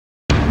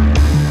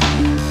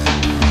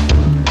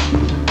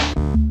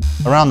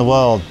Around the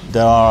world,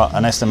 there are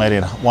an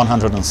estimated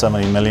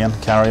 170 million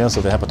carriers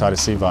of the hepatitis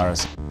C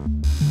virus.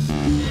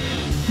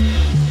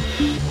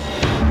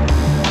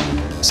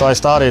 So I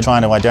started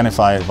trying to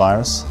identify the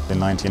virus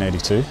in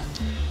 1982.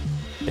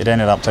 It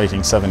ended up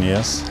taking 7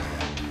 years.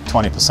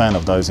 20%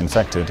 of those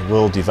infected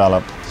will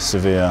develop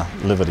severe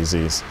liver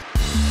disease.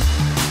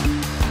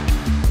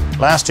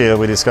 Last year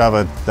we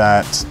discovered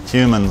that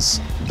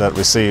humans that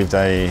received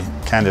a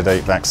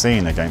candidate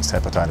vaccine against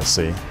hepatitis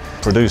C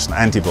produced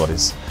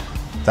antibodies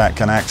that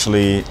can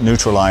actually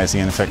neutralize the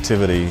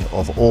infectivity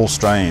of all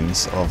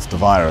strains of the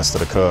virus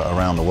that occur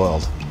around the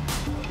world.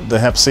 The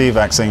Hep C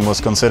vaccine was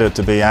considered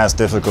to be as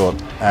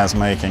difficult as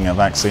making a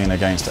vaccine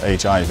against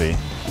HIV,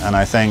 and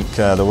I think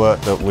the work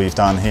that we've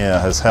done here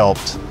has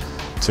helped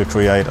to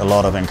create a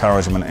lot of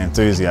encouragement and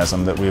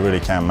enthusiasm that we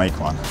really can make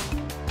one.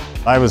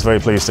 I was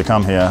very pleased to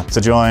come here to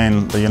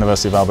join the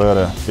University of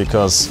Alberta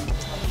because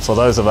for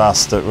those of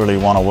us that really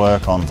want to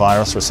work on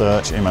virus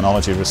research,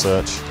 immunology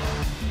research,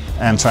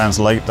 and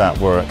translate that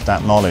work,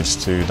 that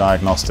knowledge to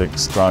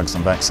diagnostics, drugs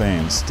and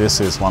vaccines, this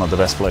is one of the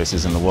best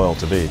places in the world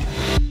to be.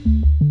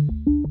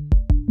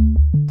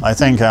 I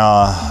think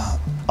our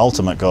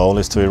ultimate goal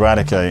is to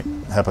eradicate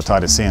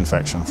hepatitis C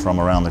infection from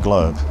around the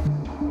globe.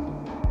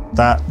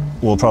 That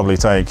will probably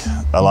take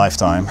a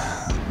lifetime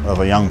of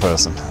a young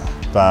person,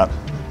 but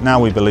now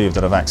we believe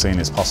that a vaccine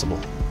is possible.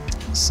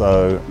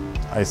 So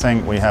I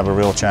think we have a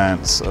real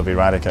chance of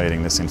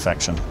eradicating this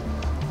infection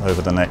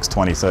over the next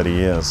 20-30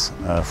 years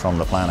from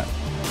the planet.